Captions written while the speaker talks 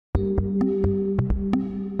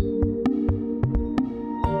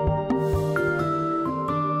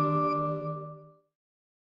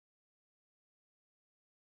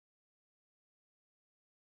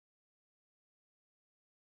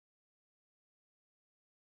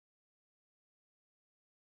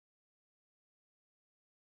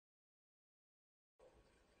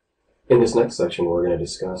In this next section, we're going to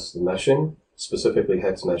discuss the meshing, specifically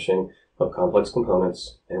hex meshing of complex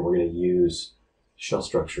components, and we're going to use shell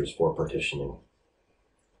structures for partitioning.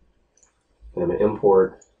 And I'm going to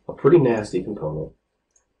import a pretty nasty component.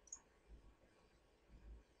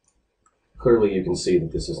 Clearly you can see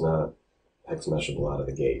that this is not hex meshable out of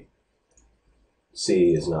the gate.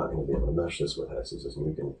 C is not going to be able to mesh this with hexes, as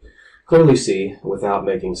you can clearly see without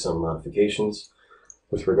making some modifications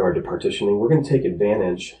with regard to partitioning. We're going to take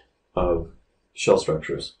advantage of shell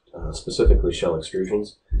structures, specifically shell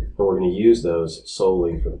extrusions, and we're going to use those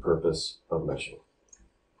solely for the purpose of meshing.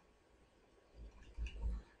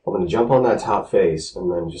 I'm going to jump on that top face and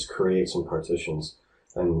then just create some partitions.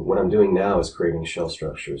 And what I'm doing now is creating shell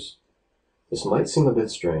structures. This might seem a bit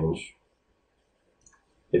strange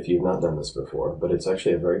if you've not done this before, but it's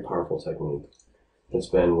actually a very powerful technique. It's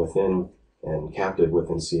been within and captive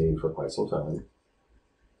within CAE for quite some time.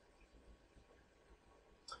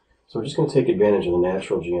 So we're just going to take advantage of the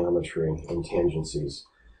natural geometry and tangencies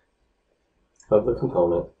of the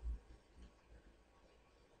component.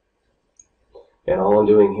 And all I'm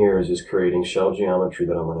doing here is just creating shell geometry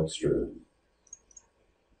that I'm going to extrude.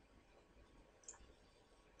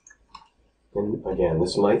 And again,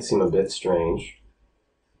 this might seem a bit strange,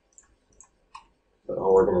 but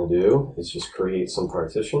all we're going to do is just create some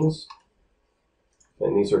partitions.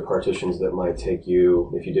 And these are partitions that might take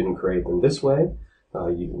you, if you didn't create them this way,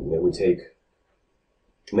 it would take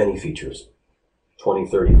many features, 20,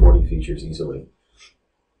 30, 40 features easily.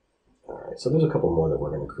 All right, so there's a couple more that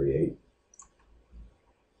we're going to create.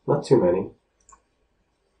 Not too many.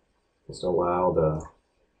 Just allow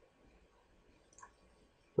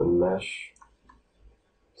the mesh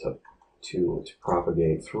to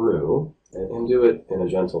propagate through and do it in a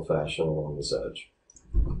gentle fashion along this edge.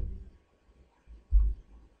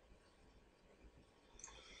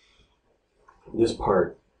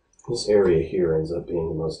 This area here ends up being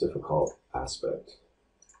the most difficult aspect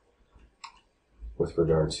with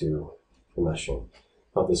regard to the meshing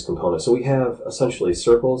of this component. So we have essentially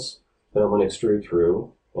circles that I'm going to extrude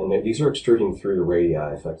through, and these are extruding through the radii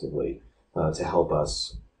effectively to help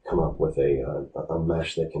us come up with a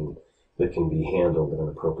mesh that can be handled in an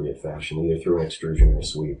appropriate fashion, either through an extrusion or a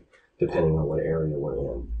sweep, depending on what area we're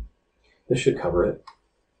in. This should cover it.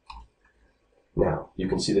 Now, you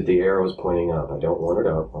can see that the arrow is pointing up. I don't want it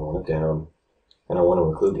up, I want it down, and I want to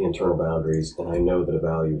include the internal boundaries, and I know that a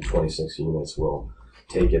value of 26 units will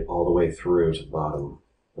take it all the way through to the bottom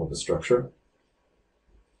of the structure.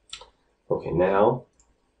 Okay, now,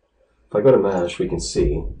 if I go to mesh, we can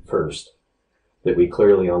see first that we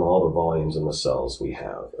clearly, on all the volumes in the cells, we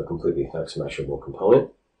have a completely hex meshable component.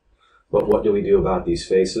 But what do we do about these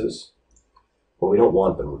faces? Well, we don't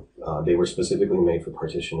want them. They were specifically made for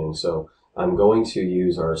partitioning, so I'm going to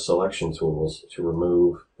use our selection tools to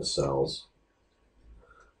remove the cells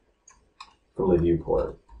from the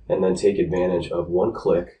viewport, and then take advantage of one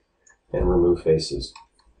click and remove faces.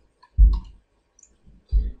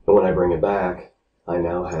 And when I bring it back, I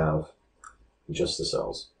now have just the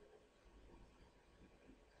cells.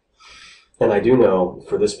 And I do know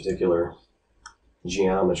for this particular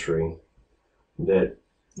geometry that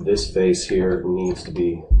this face here needs to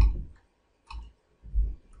be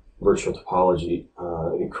virtual topology,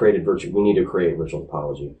 we need to create virtual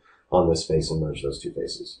topology on this face and merge those two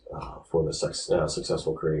faces for the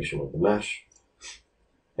successful creation of the mesh.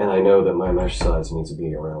 And I know that my mesh size needs to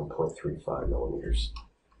be around 0.35 millimeters.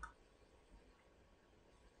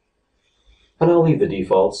 And I'll leave the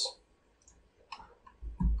defaults.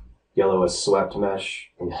 Yellow is swept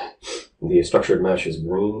mesh, and the structured mesh is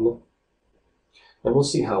green. And we'll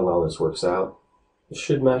see how well this works out. It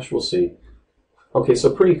should mesh, we'll see. Okay,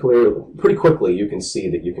 so pretty quickly you can see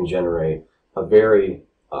that you can generate a very,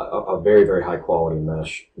 very high quality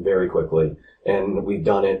mesh very quickly. And we've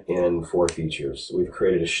done it in 4 features. We've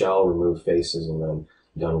created a shell, removed faces, and then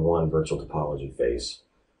done one virtual topology face.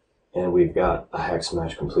 And we've got a hex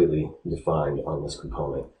mesh completely defined on this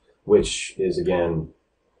component, which is, again,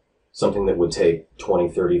 something that would take 20,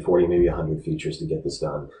 30, 40, maybe 100 features to get this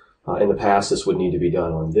done. In the past, this would need to be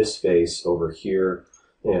done on this face over here,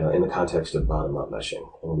 in the context of bottom-up meshing,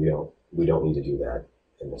 and we don't need to do that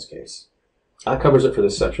in this case. That covers it for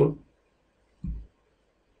this section.